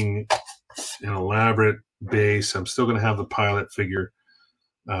making an elaborate base, I'm still going to have the pilot figure.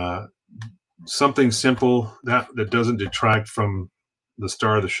 Something simple that doesn't detract from the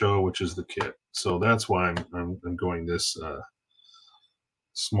star of the show, which is the kit. So that's why I'm going this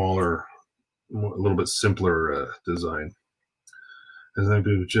smaller, a little bit simpler design. As I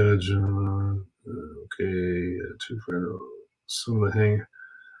do judge, okay, some of the hang.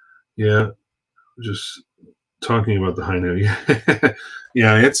 Yeah, just talking about the High-Nu.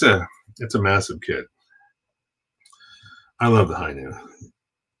 Yeah, it's a massive kit. I love the High-Nu.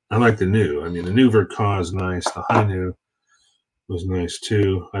 I like the new. I mean, the new Verka is nice. The High-Nu was nice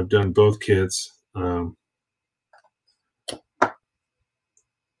too. I've done both kits. I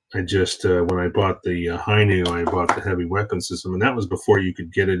just, when I bought the High-Nu, I bought the heavy weapon system, and that was before you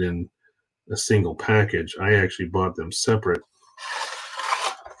could get it in a single package. I actually bought them separate.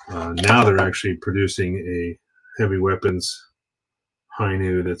 Now they're actually producing a heavy weapons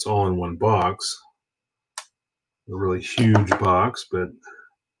High-Nu that's all in one box. A really huge box, but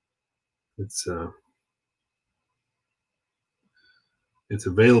it's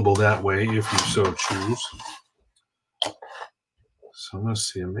available that way if you so choose. So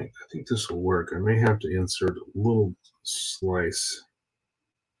let's see. I think this will work. I may have to insert a little slice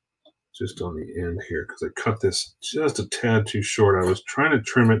just on the end here because I cut this just a tad too short. I was trying to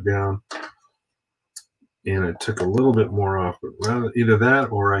trim it down, and I took a little bit more off. But rather either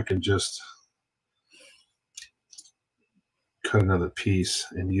that, or I can just cut another piece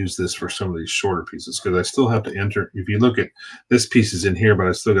and use this for some of these shorter pieces, because I still have to enter. If you look at this piece is in here, but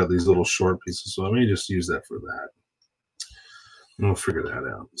I still got these little short pieces, so I may just use that for that. And we'll figure that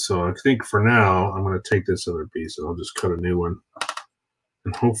out. So I think for now I'm going to take this other piece and I'll just cut a new one,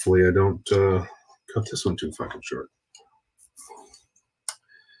 and hopefully I don't cut this one too fucking short.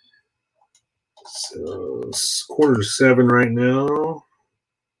 So it's 6:45 right now,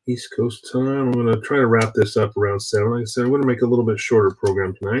 East Coast time. I'm going to try to wrap this up around 7. Like I said, I'm going to make a little bit shorter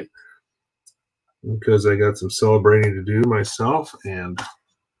program tonight because I got some celebrating to do myself, and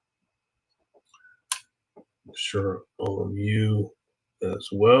I'm sure all of you as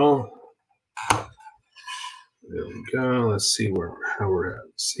well. There we go. Let's see how we're at.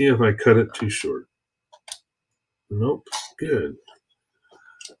 See if I cut it too short. Nope. Good.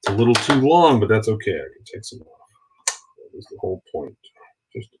 It's a little too long, but that's okay. I can take some off. That was the whole point.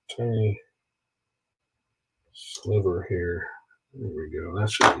 Just a tiny sliver here. There we go. That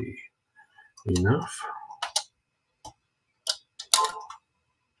should be enough.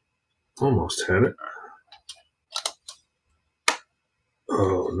 Almost had it.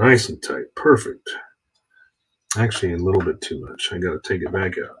 Oh, nice and tight. Perfect. Actually, a little bit too much. I got to take it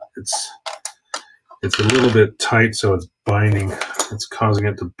back out. It's a little bit tight, so it's binding. It's causing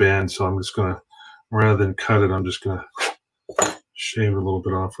it to bend. So I'm just going to, rather than cut it, I'm just going to shave a little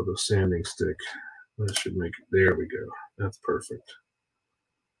bit off with a sanding stick. That should make it. There we go. That's perfect.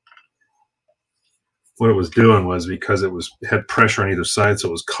 What it was doing was, because it had pressure on either side, so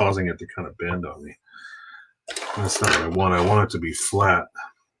it was causing it to kind of bend on me. That's not what I want. I want it to be flat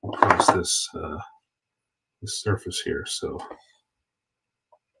across this surface here. So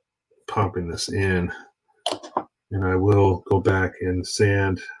popping this in, and I will go back and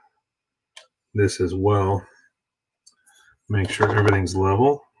sand this as well. Make sure everything's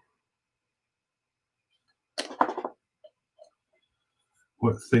level.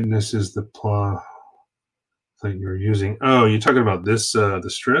 What thickness is the plow that you're using? Oh, you're talking about this, the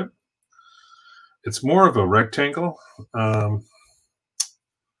strip? It's more of a rectangle.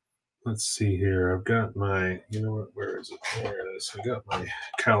 Let's see here. I've got my, you know what, where is it? There it is. I got my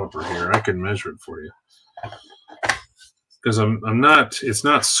caliper here. I can measure it for you. Because it's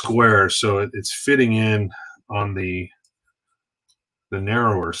not square, so it's fitting in on the the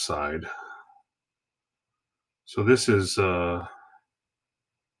narrower side. So this is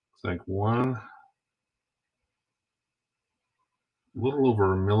like a little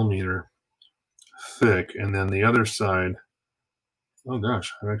over a millimeter thick, and then the other side, oh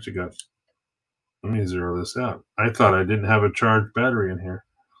gosh, I've actually got, let me zero this out. I thought I didn't have a charged battery in here.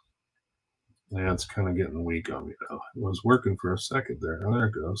 Yeah, it's kind of getting weak on me now. It was working for a second there. Oh, there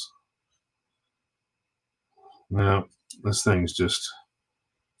it goes. Now, this thing's just,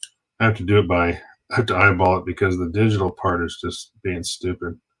 I have to do it I have to eyeball it because the digital part is just being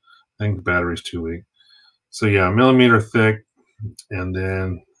stupid. I think the battery's too weak. So yeah, a millimeter thick, and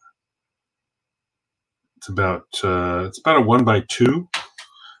then it's about a 1x2.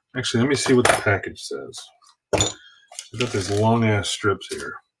 Actually, let me see what the package says. I've got these long ass strips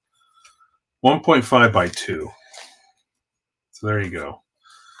here. 1.5 by 2. So there you go.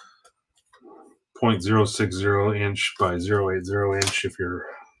 0.060 inch by 0.80 inch if you're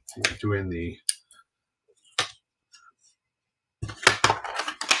doing the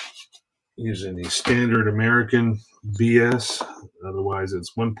using the standard American BS. Otherwise,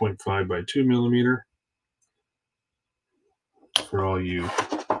 it's 1.5 by 2 millimeter. For all you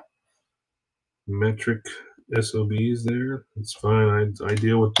metric SOBs there, it's fine. I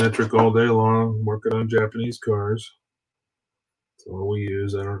deal with metric all day long, working on Japanese cars. That's all we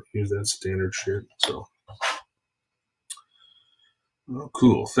use. I don't use that standard shit. So, oh,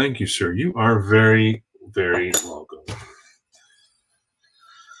 cool. Thank you, sir. You are very, very welcome.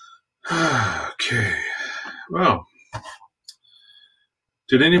 Okay. Well,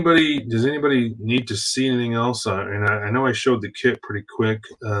 does anybody need to see anything else? And I know I showed the kit pretty quick,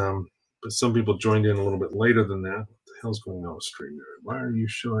 but some people joined in a little bit later than that. What the hell's going on with StreamYard? Why are you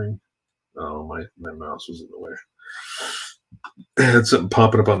showing? Oh, my mouse was in the way. I had something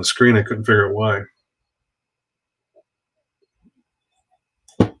popping up on the screen. I couldn't figure out why.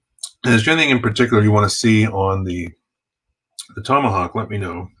 Is there anything in particular you want to see on the Tomahawk? Let me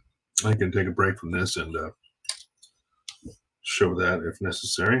know. I can take a break from this and show that if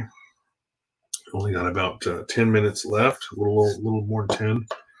necessary. Only got about 10 minutes left, a little more than 10,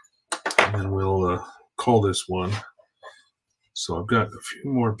 and then we'll call this one. So I've got a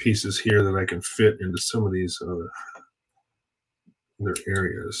few more pieces here that I can fit into some of these other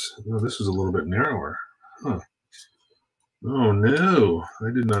areas. Oh, this is a little bit narrower. Huh. Oh no,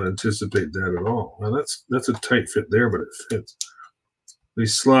 I did not anticipate that at all. Now that's a tight fit there, but it fits.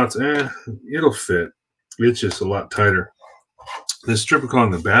 These slots, it'll fit. It's just a lot tighter. This strip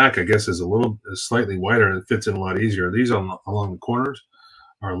along the back, I guess, is slightly wider and it fits in a lot easier. These along the corners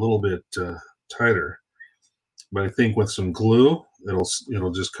are a little bit tighter, but I think with some glue,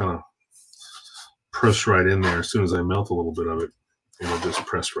 it'll just kind of press right in there. As soon as I melt a little bit of it, it'll just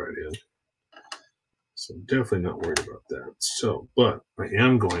press right in. So I'm definitely not worried about that. So, but I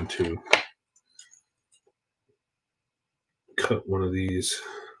am going to cut one of these.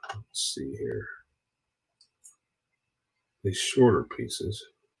 Let's see here. These shorter pieces.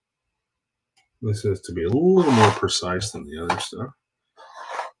 This has to be a little more precise than the other stuff.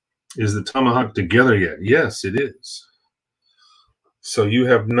 Is the Tomahawk together yet? Yes, it is. So you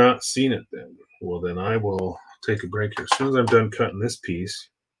have not seen it then. Well, then I will take a break here. As soon as I'm done cutting this piece,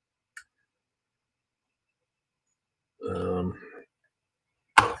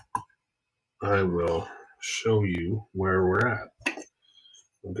 I will show you where we're at.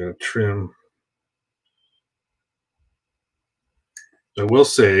 I'm going to trim. I will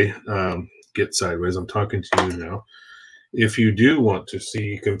say, get sideways, I'm talking to you now. If you do want to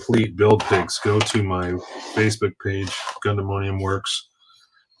see complete build pics, go to my Facebook page, Gundamonium Works,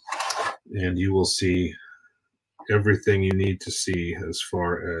 and you will see everything you need to see as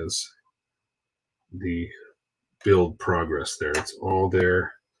far as the build progress there. It's all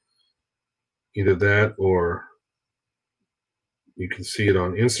there. Either that or you can see it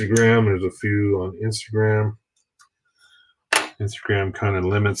on Instagram. There's a few on Instagram. Instagram kind of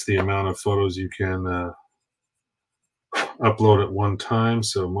limits the amount of photos you can upload at one time.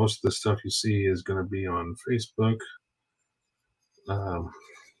 So most of the stuff you see is going to be on Facebook.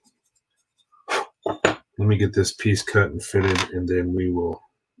 Let me get this piece cut and fitted, and then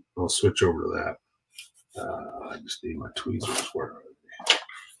I'll switch over to that. I just need my tweezers. Where are they?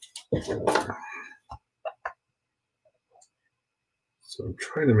 So I'm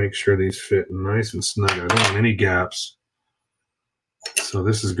trying to make sure these fit nice and snug. I don't want any gaps. So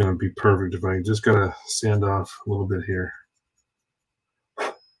this is going to be perfect if I just got to sand off a little bit here.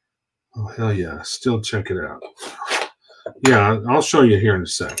 Oh, hell yeah. Still check it out. Yeah, I'll show you here in a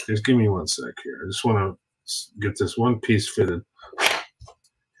sec. Just give me 1 sec here. I just want to get this one piece fitted,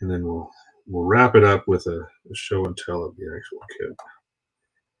 and then we'll wrap it up with a show and tell of the actual kit.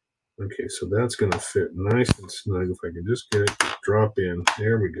 Okay, so that's going to fit nice and snug. If I can just get it to drop in.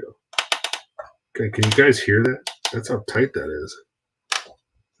 There we go. Okay, can you guys hear that? That's how tight that is.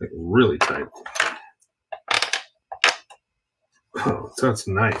 Like really tight. Oh, that's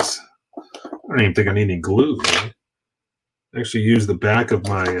nice. I don't even think I need any glue. Right? I actually use the back of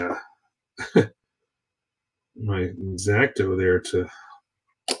my my X-Acto there to,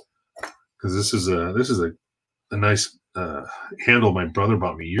 because this is a nice handle my brother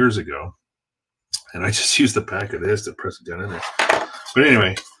bought me years ago, and I just use the back of this to press it down in there. But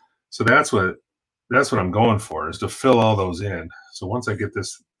anyway, so that's what I'm going for, is to fill all those in. So once I get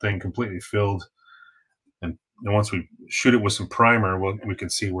this thing completely filled, and once we shoot it with some primer, we can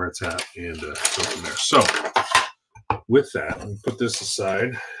see where it's at and go from there. So with that, let me put this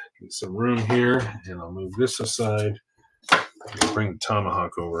aside, get some room here, and I'll move this aside. Bring the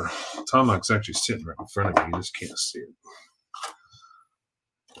Tomahawk over. The Tomahawk's actually sitting right in front of me. You just can't see it.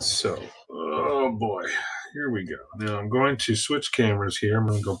 So, oh boy, here we go. Now I'm going to switch cameras here. I'm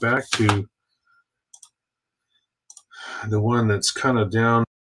going to go back to the one that's kind of down.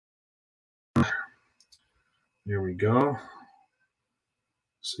 Here we go.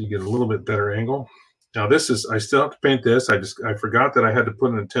 So you get a little bit better angle. Now this is, I still have to paint this. I forgot that I had to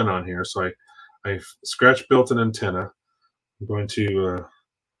put an antenna on here. So I scratch built an antenna. I'm going to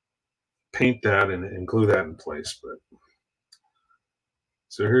paint that and glue that in place. But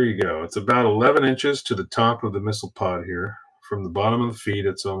so here you go. It's about 11 inches to the top of the missile pod here. From the bottom of the feet,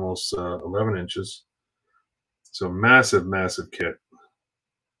 it's almost 11 inches. So massive, massive kit.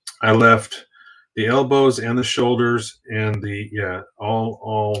 I left the elbows and the shoulders and the, yeah,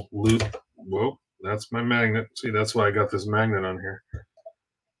 all loop. Whoa, that's my magnet. See, that's why I got this magnet on here.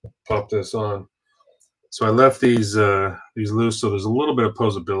 Pop this on. So I left these loose, so there's a little bit of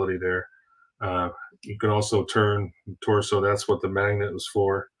posability there. You can also turn the torso. That's what the magnet was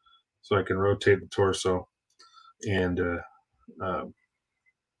for. So I can rotate the torso, and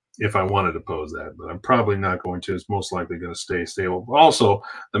if I wanted to pose that, but I'm probably not going to. It's most likely going to stay stable. Also,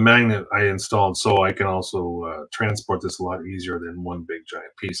 the magnet I installed so I can also transport this a lot easier than one big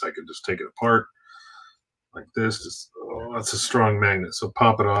giant piece. I can just take it apart like this. Just, oh, that's a strong magnet. So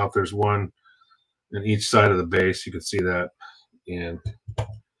pop it off. There's one in each side of the base. You can see that, and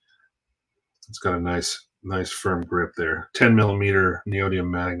it's got a nice firm grip there. 10 millimeter neodymium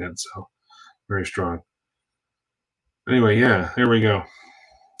magnet, so very strong. Anyway, yeah, here we go.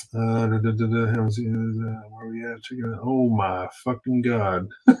 Where are we at? Check it out. Oh my fucking god!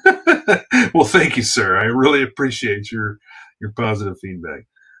 Well, thank you, sir. I really appreciate your positive feedback.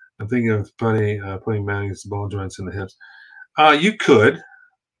 I'm thinking of putting magnets, ball joints in the hips.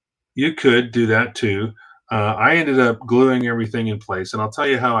 You could do that too. I ended up gluing everything in place, and I'll tell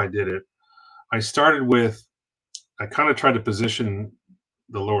you how I did it. I started with, I kind of tried to position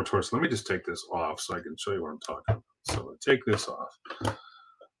the lower torso. Let me just take this off so I can show you what I'm talking about. So I take this off.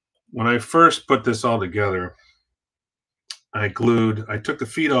 When I first put this all together, I took the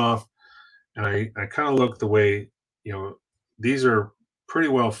feet off, and I kind of looked the way, you know, these are pretty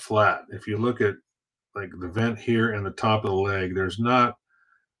well flat. If you look at like the vent here and the top of the leg, there's not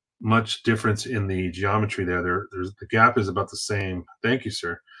much difference in the geometry there. There's the gap is about the same. Thank you,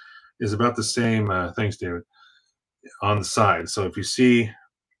 sir. Is about the same. Thanks, David. On the side. So if you see,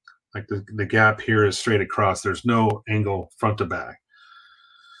 like the gap here is straight across. There's no angle front to back.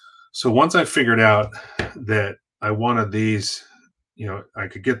 So once I figured out that I wanted these, you know, I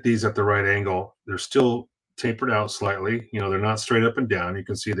could get these at the right angle. They're still tapered out slightly. You know, they're not straight up and down. You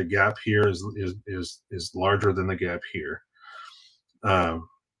can see the gap here is larger than the gap here.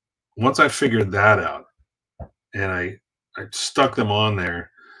 Once I figured that out, and I stuck them on there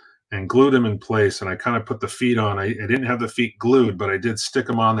and glued them in place, and I kind of put the feet on. I didn't have the feet glued, but I did stick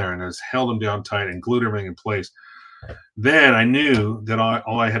them on there and I just held them down tight and glued everything in place. Then I knew that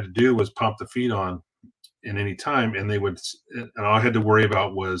all I had to do was pop the feet on in any time, and all I had to worry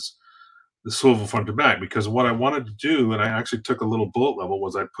about was the swivel front to back, because what I wanted to do, and I actually took a little bullet level,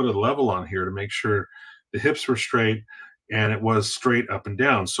 was I put a level on here to make sure the hips were straight and it was straight up and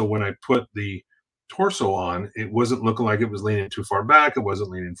down. So when I put the torso on, it wasn't looking like it was leaning too far back. It wasn't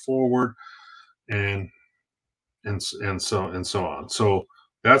leaning forward, and so on. So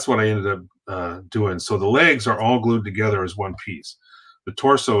that's what I ended up doing. So the legs are all glued together as one piece. The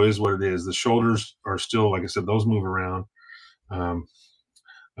torso is what it is. The shoulders are still, like I said, those move around. I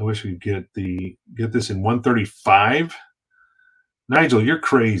wish we could get this in 135. Nigel, you're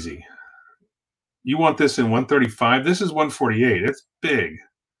crazy. You want this in 135? This is 148. It's big.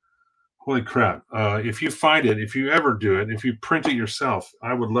 Holy crap. If you find it, if you ever do it, if you print it yourself,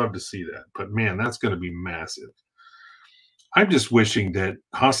 I would love to see that. But man, that's going to be massive. I'm just wishing that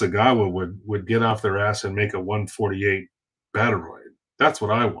Hasagawa would get off their ass and make a 148 Battleroid. That's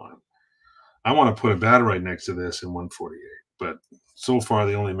what I want. I want to put a Battleroid next to this in 148, but so far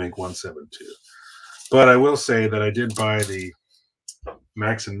they only make 172. But I will say that I did buy the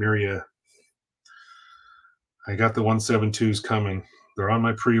Max and Miria. I got the 172s coming. They're on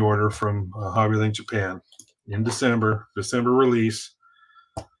my pre-order from HobbyLink Japan in December release.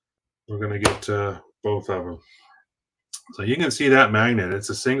 We're going to get both of them. So you can see that magnet. It's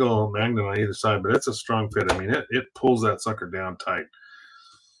a single magnet on either side, but it's a strong fit. I mean, it pulls that sucker down tight.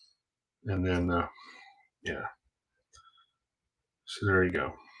 And then, yeah. So there you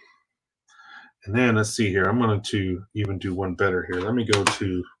go. And then let's see here. I'm going to even do one better here. Let me go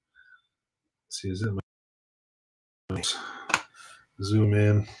to, let's see, is it my, zoom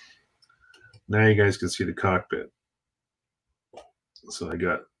in. Now you guys can see the cockpit. So I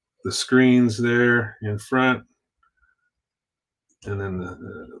got the screens there in front. And then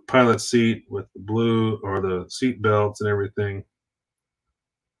the pilot seat with the blue, or the seat belts and everything.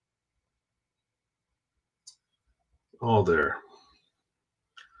 All there.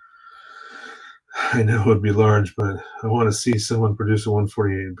 I know it would be large, but I want to see someone produce a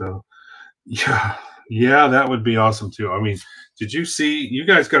 148 bell. Yeah, that would be awesome too. I mean, did you see? You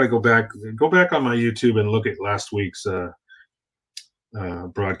guys got to go back on my YouTube and look at last week's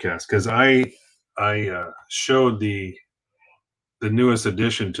broadcast, because I showed the newest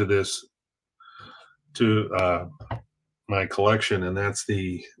addition to this, to my collection, and that's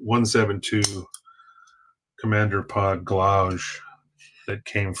the 172 Commander Pod Gouge that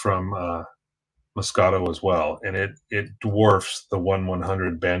came from Moscato as well, and it dwarfs the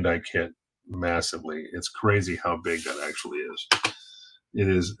 1/100 Bandai kit massively. It's crazy how big that actually is. It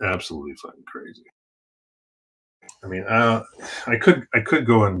is absolutely fucking crazy. I mean, I could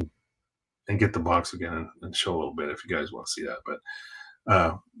go and get the box again and show a little bit if you guys want to see that, but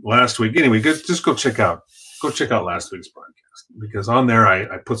last week, anyway, just go check out last week's broadcast, because on there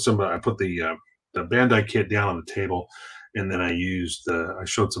I put the Bandai kit down on the table, and then I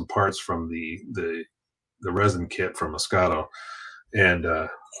showed some parts from the resin kit from Moscato, and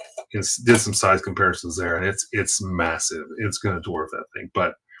did some size comparisons there, and it's massive. It's going to dwarf that thing,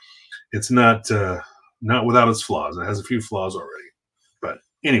 but it's not without its flaws. It has a few flaws already, but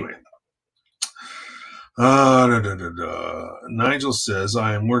anyway. Nigel says,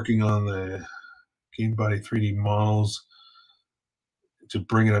 I am working on the Game Body 3D models to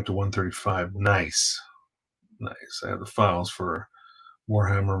bring it up to 135. Nice. I have the files for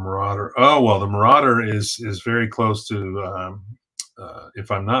Warhammer Marauder. Oh, well, the Marauder is very close to, if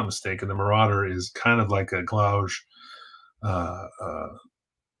I'm not mistaken, the Marauder is kind of like a Gouge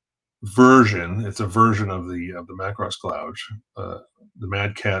version. It's a version of the Macross Gouge. The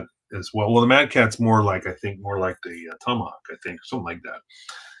Mad Cat as well. Well, the Mad Cat's more like the Tomahawk, I think, something like that.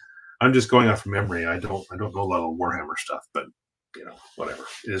 I'm just going off of memory. I don't know a lot of Warhammer stuff, but you know, whatever.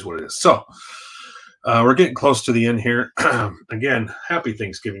 It is what it is. So we're getting close to the end here. Again, happy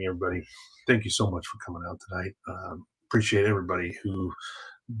Thanksgiving, everybody. Thank you so much for coming out tonight. Appreciate everybody who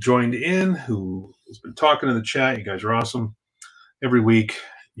joined in, who has been talking in the chat. You guys are awesome. Every week,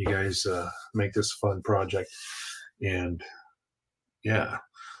 you guys make this a fun project. And yeah,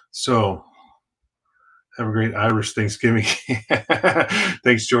 so have a great Irish Thanksgiving.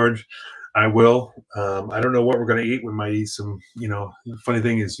 Thanks, George. I will. I don't know what we're going to eat. We might eat some, you know, the funny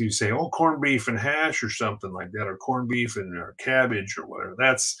thing is you say, oh, corned beef and hash or something like that, or corned beef and or cabbage or whatever.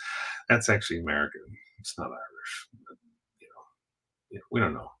 That's actually American. It's not Irish. But, you know, yeah, we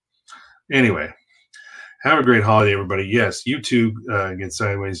don't know. Anyway, have a great holiday, everybody. Yes, you too, get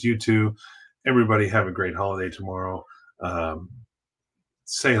sideways. You too. Everybody have a great holiday tomorrow.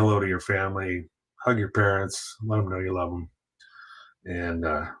 Say hello to your family. Hug your parents. Let them know you love them. And,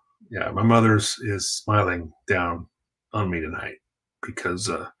 yeah, my mother's is smiling down on me tonight because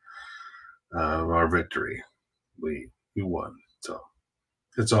of our victory. We won, so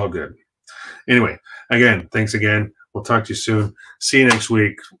it's all good. Anyway, again, thanks again. We'll talk to you soon. See you next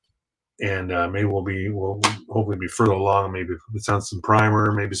week, and maybe we'll hopefully be further along. Maybe it's on some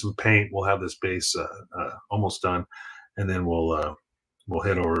primer, maybe some paint. We'll have this base almost done, and then we'll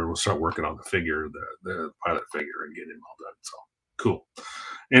head over. We'll start working on the figure, the pilot figure, and get him all done. So cool.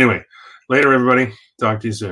 Anyway, later, everybody. Talk to you soon.